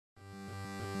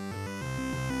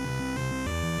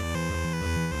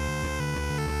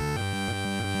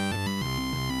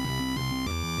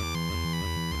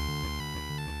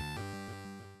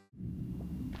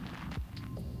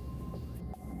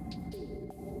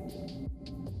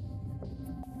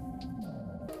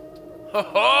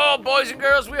Oh, boys and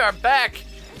girls, we are back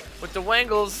with the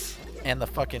Wangles. And the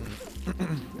fucking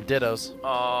Dittos.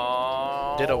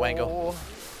 Oh. Ditto Wangle.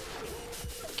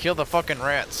 Kill the fucking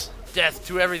rats. Death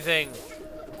to everything.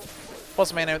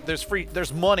 Plus, man,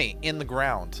 there's money in the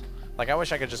ground. Like, I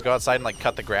wish I could just go outside and like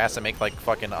cut the grass and make like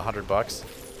fucking $100.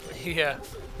 Yeah.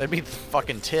 That'd be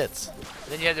fucking tits.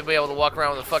 Then you have to be able to walk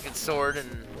around with a fucking sword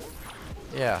and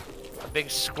Yeah. a big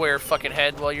square fucking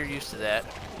head. Well, you're used to that.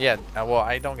 Yeah. Well,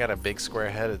 I don't got a big square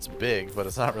head. It's big, but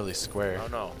it's not really square. Oh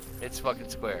no, it's fucking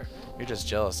square. You're just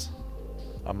jealous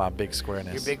of my big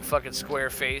squareness. Your big fucking square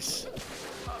face.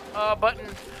 Button.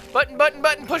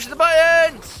 Push the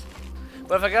buttons.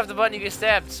 But if I get off the button, you get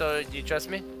stabbed. So do you trust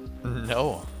me?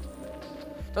 No.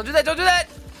 Don't do that. Don't do that.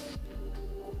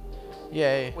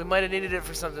 Yay. We might have needed it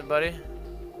for something, buddy.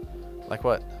 Like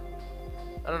what?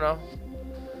 I don't know.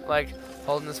 Like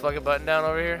holding this fucking button down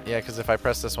over here. Yeah, because if I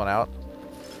press this one out,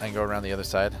 I can go around the other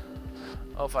side.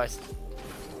 Oh,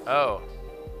 Oh.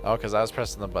 Oh, because I was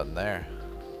pressing the button there.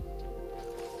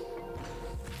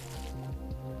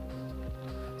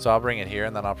 So I'll bring it here,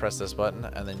 and then I'll press this button,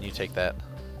 and then you take that.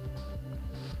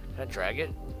 Can I drag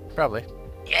it? Probably.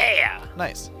 Yeah!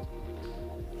 Nice.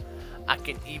 I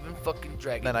can even fucking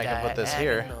drag it. Then I can put this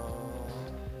here,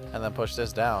 and then push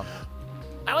this down.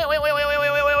 Wait.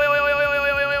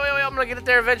 I'm gonna get it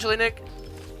there eventually, Nick.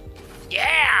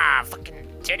 Yeah! Fucking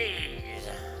titties.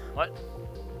 What?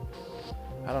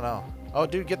 I don't know. Oh,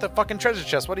 dude, get the fucking treasure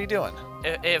chest. What are you doing?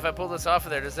 If I pull this off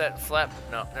of there, does that flap?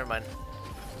 No, never mind.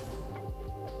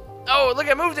 Oh, look,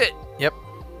 I moved it! Yep.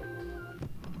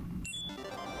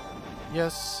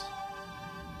 Yes.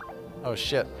 Oh,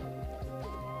 shit.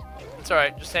 It's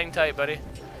alright, just hang tight, buddy.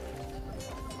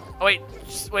 Oh, wait,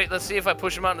 let's see if I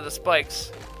push him onto the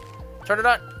spikes. Turn it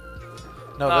on.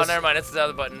 No, Oh, this... never mind, it's the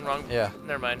other button. Wrong. Yeah.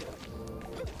 Never mind.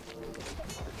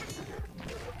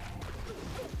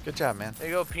 Good job, man. There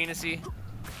you go, penisy.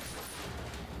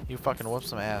 You fucking whoop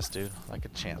some ass, dude. Like a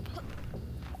champ.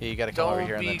 Yeah, you gotta come over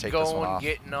here and then take this one off. Don't be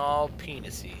going getting all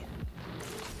penisy.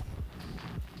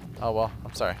 Oh, well,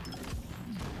 I'm sorry.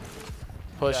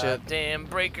 Push it, Damn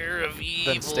breaker of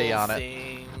evil then stay on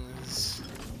things.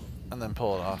 and then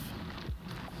pull it off.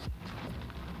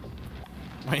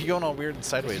 Why are you going all weird and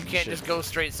sideways You and can't shit? just go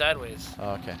straight sideways.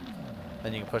 Oh, okay.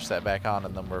 Then you can push that back on,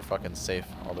 and then we're fucking safe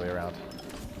all the way around.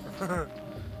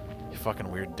 You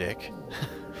fucking weird dick.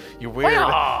 You weird,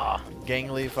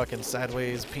 gangly, fucking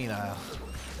sideways penile.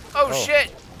 Oh,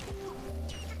 shit!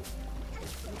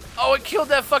 Oh, it killed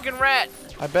that fucking rat!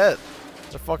 I bet.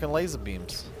 They're fucking laser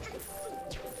beams.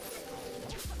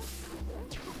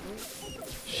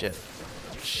 Shit.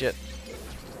 Shit.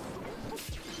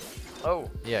 Oh.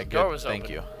 Yeah, Door good. was Thank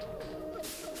open. you.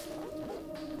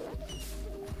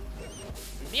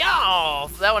 Yo!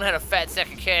 That one had a fat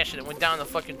sack of cash and it went down the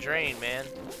fucking drain, man.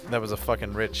 That was a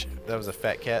fucking rich. That was a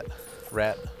fat cat.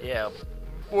 Rat. Yeah.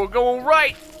 We're going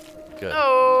right! Good.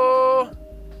 Oh!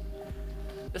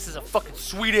 This is a fucking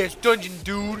sweet-ass dungeon,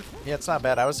 dude. Yeah, it's not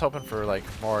bad. I was hoping for, like,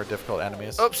 more difficult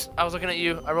enemies. Oops, I was looking at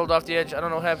you. I rolled off the edge. I don't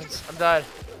know what happens. I'm died.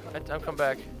 I'm come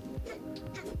back.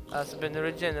 I've been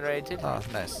regenerated. Oh,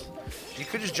 nice. You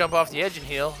could just jump off the edge and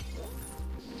heal.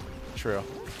 True.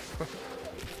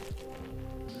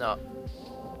 No.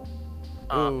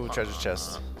 Ooh, treasure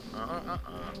chest.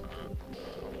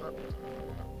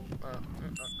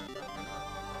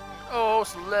 Oh,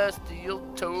 celestial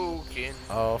token.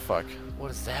 Oh, fuck. What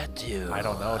does that do? I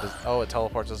don't know. Oh, it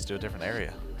teleports us to a different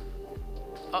area.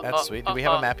 That's sweet. Do we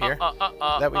have a map here?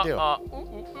 That we do.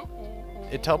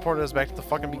 It teleported us back to the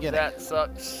fucking beginning. That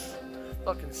sucks.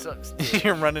 Fucking sucks. Dick.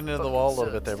 You're running into the wall a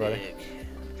little bit there, Sucks, buddy. dick.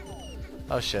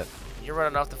 Oh, shit. You're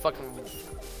running off the fucking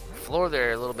floor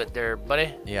there a little bit there,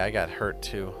 buddy. Yeah, I got hurt,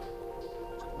 too.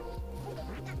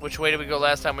 Which way did we go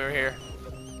last time we were here?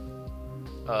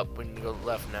 Up. We need to go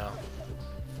left now.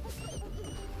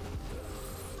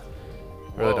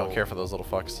 Really don't Whoa. care for those little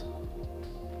fucks.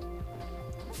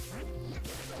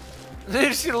 Did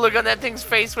you see the look on that thing's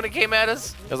face when it came at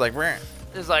us? It was like, Rah.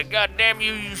 It's like, God damn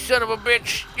you, you son of a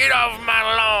bitch! Get off my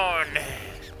lawn!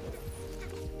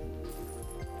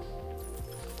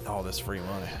 All this free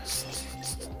money.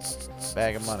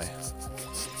 Bag of money.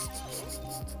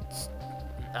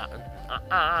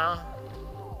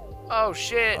 Oh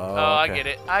shit! Oh, I okay. get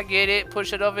it. I get it.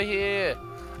 Push it over here.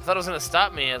 I thought it was gonna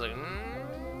stop me. I was like,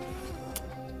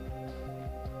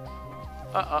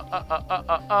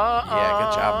 Yeah,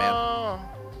 good job, man.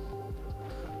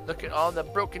 Look at all the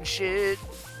broken shit.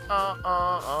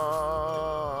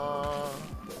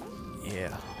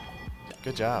 Yeah.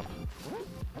 Good job.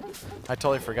 I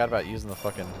totally forgot about using the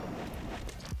fucking...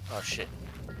 Oh shit.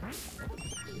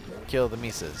 Kill the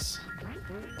Mises.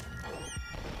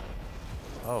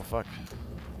 Oh, fuck.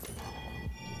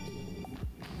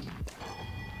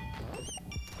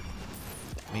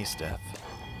 Mies death.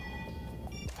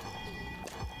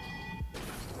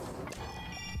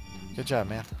 Good job,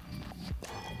 man.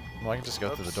 Well, I can just go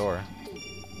through the door.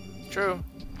 True.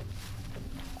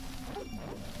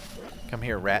 Come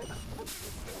here, rat.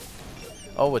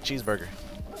 Oh, a cheeseburger.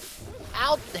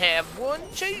 I'll have one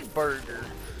cheeseburger.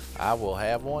 I will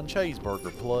have one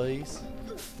cheeseburger, please.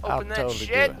 Open I'll that totally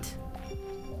shit. do it.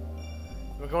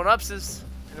 We're going upses,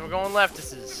 and then we're going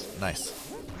leftises. Nice.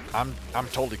 I'm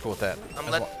totally cool with that.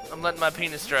 I'm letting my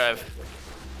penis drive.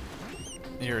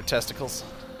 Your testicles?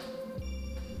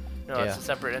 No, Yeah. it's a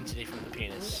separate entity from the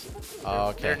penis. Oh,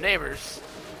 okay. They're neighbors,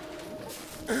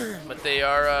 but they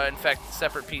are in fact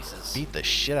separate pieces. Beat the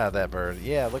shit out of that bird.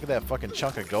 Yeah, look at that fucking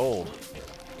chunk of gold.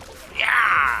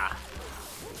 Yeah!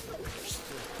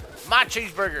 My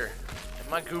cheeseburger and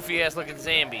my goofy ass looking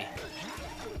zombie.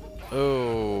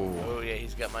 Oh. Oh yeah,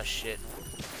 he's got my shit.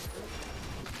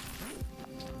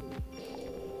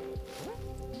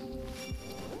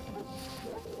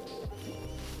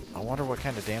 I wonder what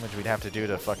kind of damage we'd have to do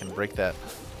to fucking break that.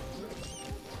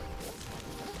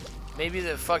 Maybe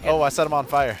the fucking... Oh, I set him on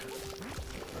fire.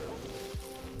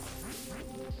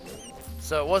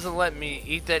 So it wasn't letting me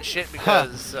eat that shit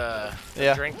because...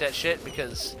 Yeah. drink that shit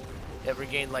because it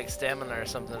regained like stamina or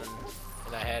something,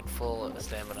 and I had full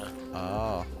stamina.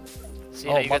 Oh. See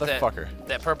how you got motherfucker.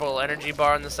 that purple energy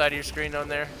bar on the side of your screen on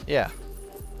there? Yeah.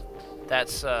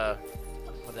 That's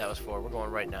what that was for. We're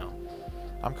going right now.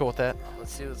 I'm cool with that.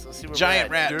 Let's see where Giant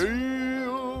we're at. rat.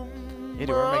 Damn. Yeah, dude,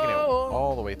 we're making it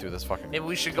all the way through this fucking Maybe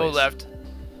we should place. go left.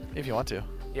 If you want to.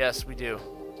 Yes, we do.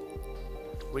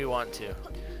 We want to.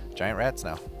 Giant rats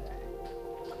now.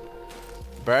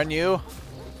 Burn you.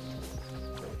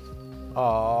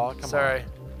 Aw, come on. Sorry.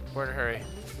 We're in a hurry.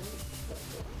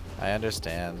 I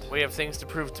understand. We have things to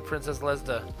prove to Princess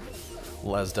Lesda.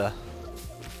 Lesda.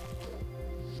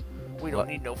 We don't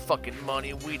need no fucking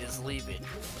money. We just leave it.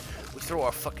 We throw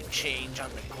our fucking change on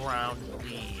the ground and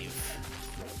leave.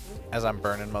 As I'm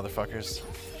burning motherfuckers.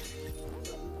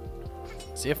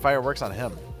 See if fire works on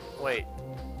him. Wait.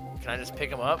 Can I just pick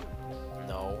him up?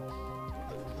 No.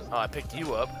 Oh, I picked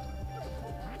you up.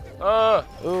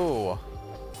 Ooh.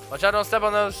 Watch out, don't step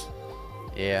on those.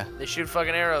 Yeah. They shoot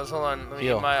fucking arrows. Hold on. Let me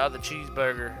Heal. get my other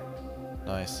cheeseburger.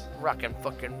 Nice. Rockin'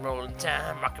 fucking rollin'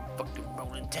 time. Rockin' fucking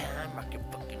rollin' time. Rockin'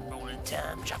 fucking rollin'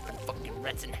 time. Chopping fucking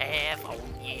rats in half. Oh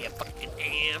yeah, fucking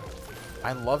damn.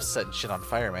 I love setting shit on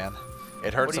fire, man.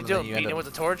 It hurts What are you something doing? you Beating end it up... with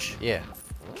a torch? Yeah.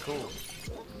 Cool.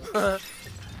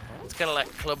 It's kind of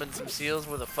like clubbing some seals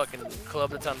with a fucking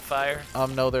club that's on fire.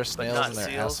 No, they're snails not and they're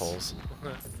seals. assholes.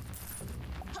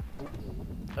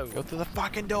 Oh. Go through the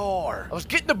fucking door. I was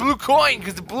getting the blue coin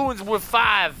because the blue one's worth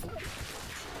 5.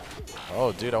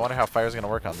 Oh, dude, I wonder how fire's gonna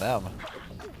work on them.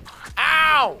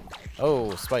 Ow!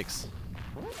 Oh, spikes.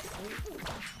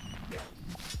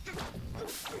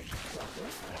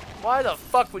 Why the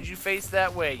fuck would you face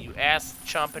that way, you ass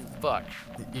chomping fuck?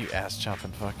 You ass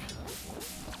chomping fuck.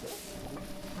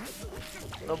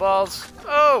 No balls.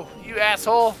 Oh, you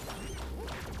asshole.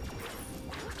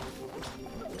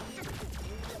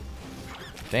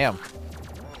 Damn.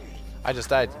 I just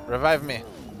died. Revive me.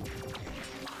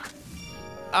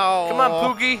 Oh. Come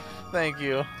on, Pookie. Thank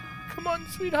you. Come on,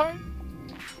 sweetheart.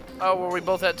 Oh, were we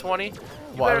both at 20?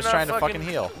 Well, I was trying to fucking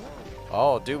heal.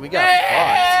 Oh, dude, we got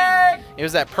fucked. It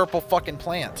was that purple fucking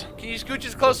plant. Can you scooch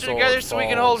us closer The together sword so we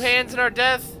can hold falls. hands in our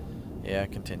death? Yeah,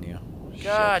 continue.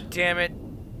 God Shit. damn it.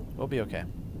 We'll be okay.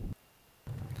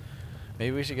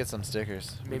 Maybe we should get some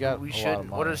stickers. Maybe got we a lot should. of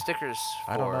What are money. stickers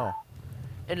for? I don't know.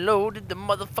 And loaded the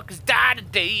motherfuckers die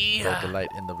today. But the light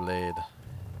in the blade.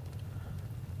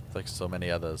 It's like so many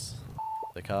others.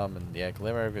 They come and yeah,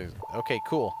 glimmer. Okay,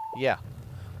 cool. Yeah.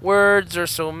 Words are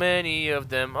so many of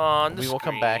them on the We will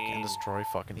screen. come back and destroy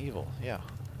fucking evil. Yeah.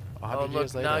 100 Oh look,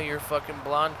 years later. now you're a fucking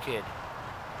blonde kid.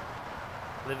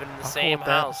 Living in the I'm cool same with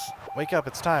that. house. Wake up,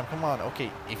 it's time. Come on. Okay,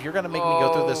 if you're gonna make me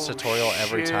go through this Oh, tutorial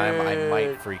every time, I might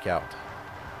shit. freak out.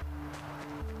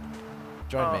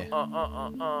 Join me.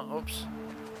 Oops.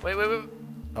 Wait.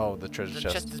 Oh, the treasure The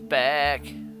chest. chest is back.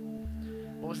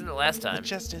 What was in it last time? The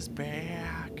chest is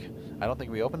back. I don't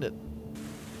think we opened it.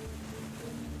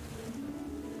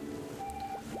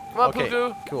 Come on, Okay,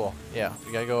 Pooku. cool. Yeah,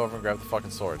 we gotta go over and grab the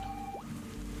fucking sword.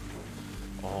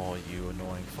 Oh, you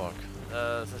annoying fuck.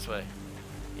 It's this way.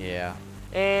 Yeah.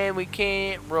 And we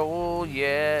can't roll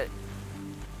yet.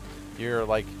 You're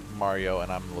like Mario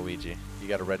and I'm Luigi. You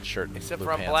got a red shirt and Except blue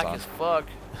for I'm pants black on. as fuck.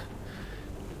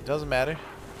 Doesn't matter.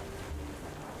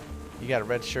 You got a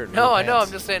red shirt. And No, blue I know. pants.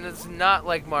 I'm just saying it's not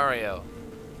like Mario.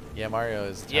 Yeah, Mario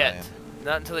is Italian. Yet.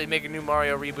 Not until they make a new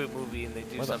Mario reboot movie and they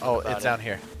do something about it. Oh, it's down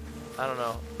here. I don't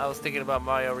know. I was thinking about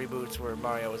Mario reboots where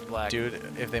Mario was black. Dude,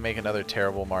 if they make another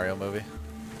terrible Mario movie.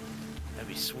 That'd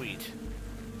be sweet.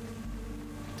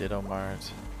 Ditto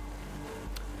Mart.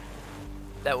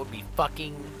 That would be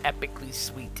fucking epically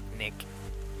sweet, Nick.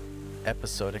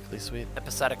 Episodically sweet.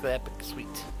 Episodically epic sweet.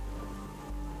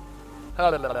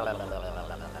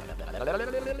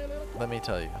 Let me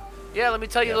tell you. Yeah, let me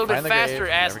tell you a little bit faster,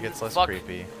 ass. Never gets less fuck.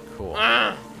 creepy. Cool.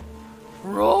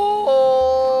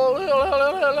 Roll.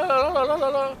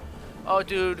 Oh,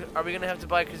 dude, are we gonna have to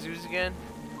buy kazoos again?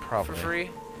 Probably. For free?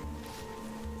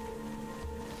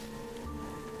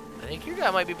 I think your guy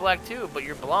might be black too, but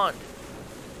you're blonde.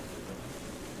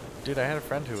 Dude, I had a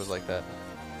friend who was like that.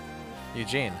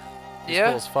 Eugene. He's Yeah?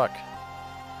 cool as fuck.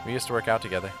 We used to work out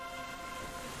together.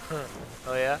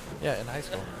 Oh yeah? Yeah, in high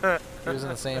school. He was in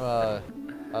the same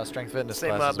strength fitness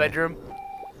Same class as me. bedroom?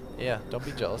 Yeah, don't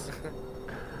be jealous.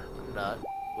 I'm not.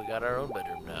 We got our own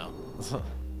bedroom now.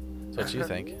 That's what you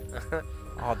think.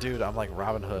 Oh, dude, I'm like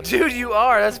Robin Hood. Dude, you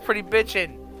are. That's pretty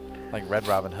bitchin'. Like Red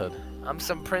Robin Hood. I'm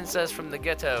some princess from the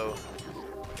ghetto.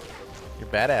 You're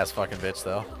badass fucking bitch,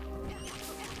 though.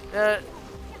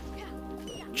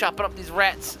 Chopping up these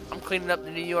rats. I'm cleaning up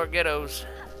the New York ghettos.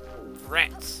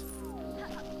 Rats.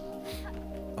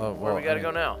 Oh, well, Where we gotta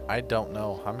go now? I don't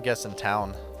know. I'm guessing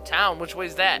town. Town? Which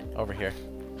way's that? Over here.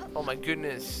 Oh my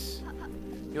goodness.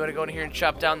 You wanna go in here and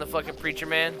chop down the fucking preacher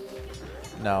man?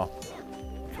 No.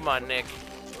 Come on, Nick.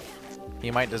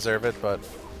 He might deserve it, but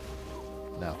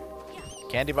no.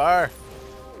 Candy bar.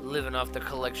 Living off the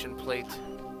collection plate.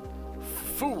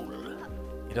 Fool.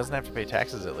 He doesn't have to pay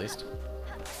taxes, at least.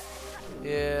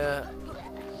 Yeah.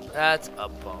 That's a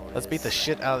bonus. Let's beat the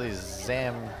shit out of these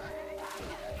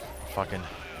fucking...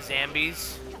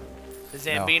 Zambies? The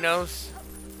Zambinos?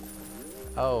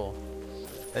 No. Oh.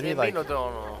 That'd be like... Zambino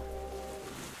don't know.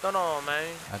 Don't know, man.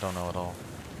 I don't know at all.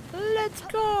 Let's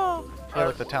go! Yeah,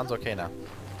 look, the town's okay now.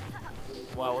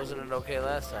 Why wasn't it okay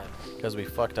last time? Because we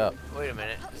fucked up. Wait a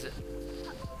minute. Is it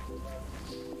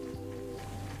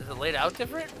laid out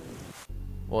different?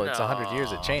 Well, it's 100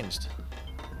 years. It No. changed.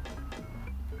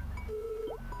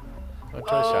 Oh,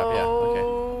 toy shop, yeah. Okay.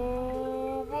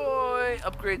 Oh boy!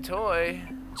 Upgrade toy.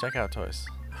 Check out toys.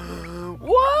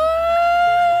 What?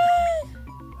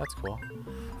 That's cool.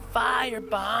 Fire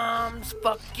bombs!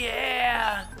 Fuck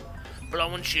yeah!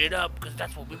 Blowing shit up, cause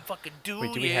that's what we fucking do.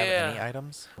 Wait, do we have any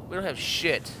items? We don't have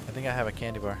shit. I think I have a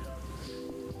candy bar.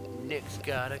 Nick's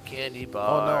got a candy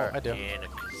bar. Oh, no, I do. And a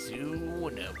kazoo,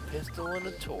 and a pistol, and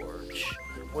a torch.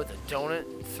 With a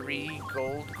donut, 3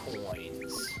 gold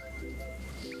coins.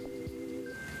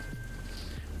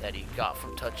 That he got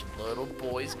from touching little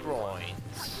boys'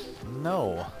 groins.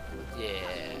 No.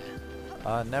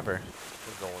 Yeah. Never.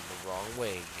 We're going the wrong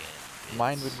way again.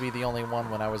 Mine would be the only one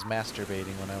when I was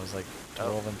masturbating when I was like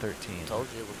 12 and 13. Told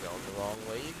you we're going the wrong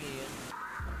way again.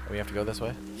 We have to go this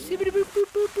way?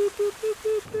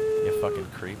 You fucking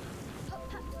creep.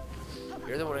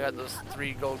 You're the one who got those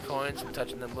 3 gold coins from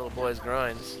touching them little boys'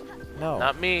 groins. No.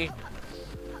 Not me. I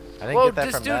didn't Whoa, get that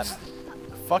this from that. dude's-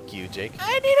 Fuck you, Jake.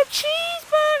 I need a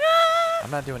cheeseburger!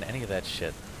 I'm not doing any of that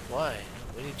shit. Why?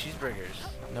 We need cheeseburgers.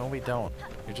 No, we don't.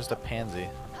 You're just a pansy.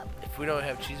 If we don't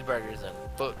have cheeseburgers, then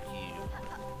fuck you.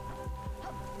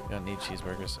 You don't need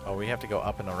cheeseburgers. Oh, we have to go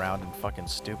up and around and fucking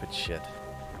stupid shit.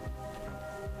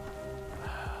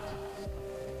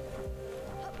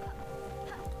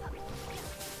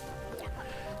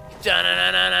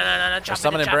 Chop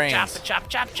summoning brains. Chop.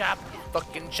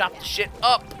 Fucking chop the shit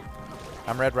up.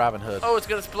 I'm Red Robin Hood. Oh, it's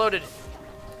gonna exploded.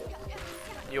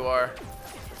 You are.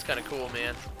 It's kind of cool,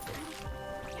 man.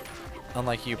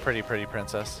 Unlike you, pretty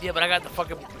princess. Yeah, but I got the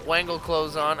fucking Wangle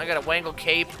clothes on. I got a Wangle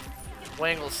cape,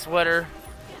 Wangle sweater.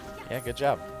 Yeah, good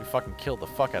job. We fucking killed the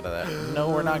fuck out of that. No,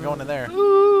 we're not going in there.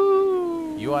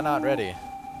 Ooh. You are not ready.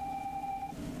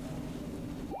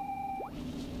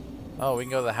 Oh, we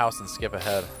can go to the house and skip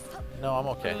ahead. No, I'm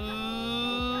okay.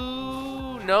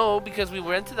 Ooh, no, because we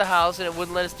went to the house and it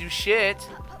wouldn't let us do shit.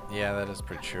 Yeah, that is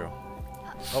pretty true.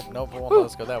 Oh, nope, it won't let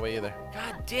us go that way either.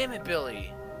 God damn it,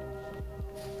 Billy.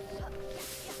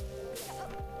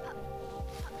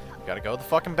 Gotta go the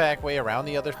fucking back way around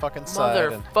the other fucking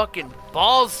side. Motherfucking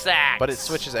ball sacks. But it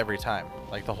switches every time,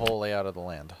 like the whole layout of the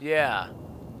land. Yeah.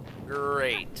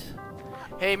 Great.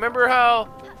 Hey, remember how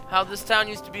this town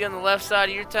used to be on the left side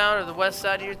of your town or the west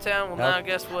side of your town? Well, Nope. now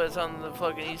guess what? It's on the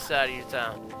fucking east side of your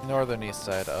town. Northern east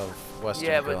side of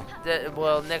Westernville. Yeah, but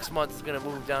well, next month it's gonna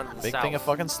move down to the Big south. thing of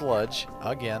fucking sludge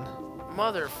again.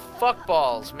 Mother fuck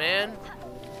balls, man.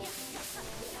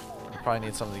 Probably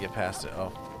need something to get past it.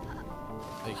 Oh.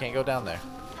 You can't go down there.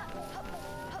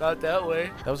 Not that way.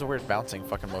 That was a weird bouncing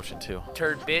fucking motion too.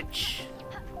 Turd bitch.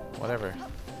 Whatever.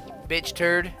 Bitch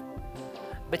turd.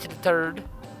 Bitch the turd.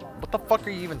 What the fuck are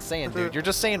you even saying, dude? You're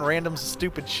just saying random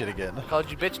stupid shit again. I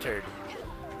called you bitch turd.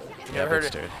 You Yeah, never heard bitch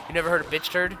of, turd. You never heard of bitch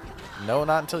turd? No,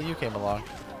 not until you came along.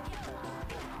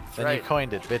 Then you right.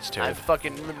 coined it, bitch turd. I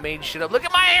fucking made shit up. Look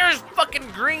at my hair is fucking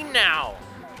green now.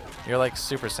 You're like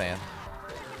Super Saiyan.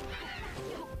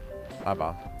 My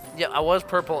bomb. Yeah, I was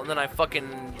purple and then I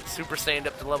fucking Super Saiyaned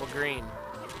up to level green.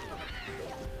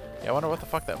 Yeah, I wonder what the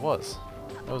fuck that was.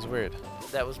 That was weird.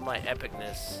 That was my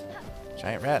epicness.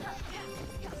 Giant rat.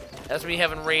 That's me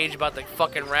having rage about the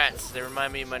fucking rats. They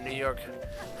remind me of my New York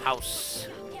house.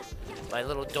 My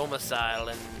little domicile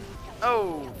and...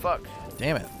 Oh, fuck.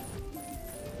 Damn it.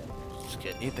 Just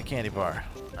kidding. Eat the candy bar.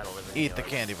 I don't live in New Eat the York.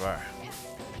 candy bar.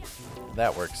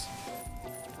 That works.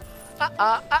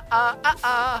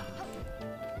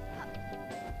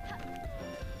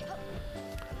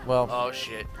 Well, Oh,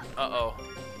 shit. Uh-oh.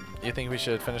 you think we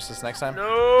should finish this next time?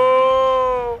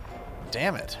 No!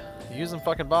 Damn it. You're using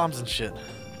fucking bombs and shit.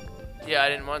 Yeah, I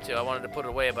didn't want to. I wanted to put it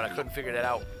away, but I couldn't figure that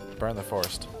out. Burn the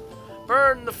forest.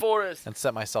 Burn the forest. And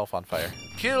set myself on fire.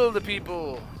 Kill the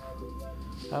people.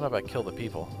 I don't know about kill the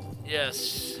people.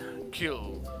 Yes.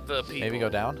 Kill the people. Maybe go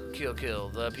down? Kill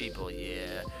the people,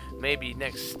 yeah. Maybe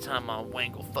next time I'll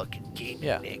Wangle fucking game,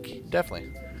 Yeah, Nick.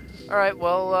 definitely. All right,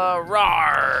 well,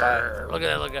 rawr. Bye. Look at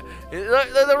that, look at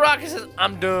that. The Rocket says,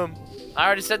 I'm dumb. I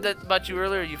already said that about you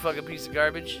earlier, you fucking piece of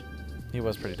garbage. He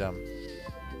was pretty dumb.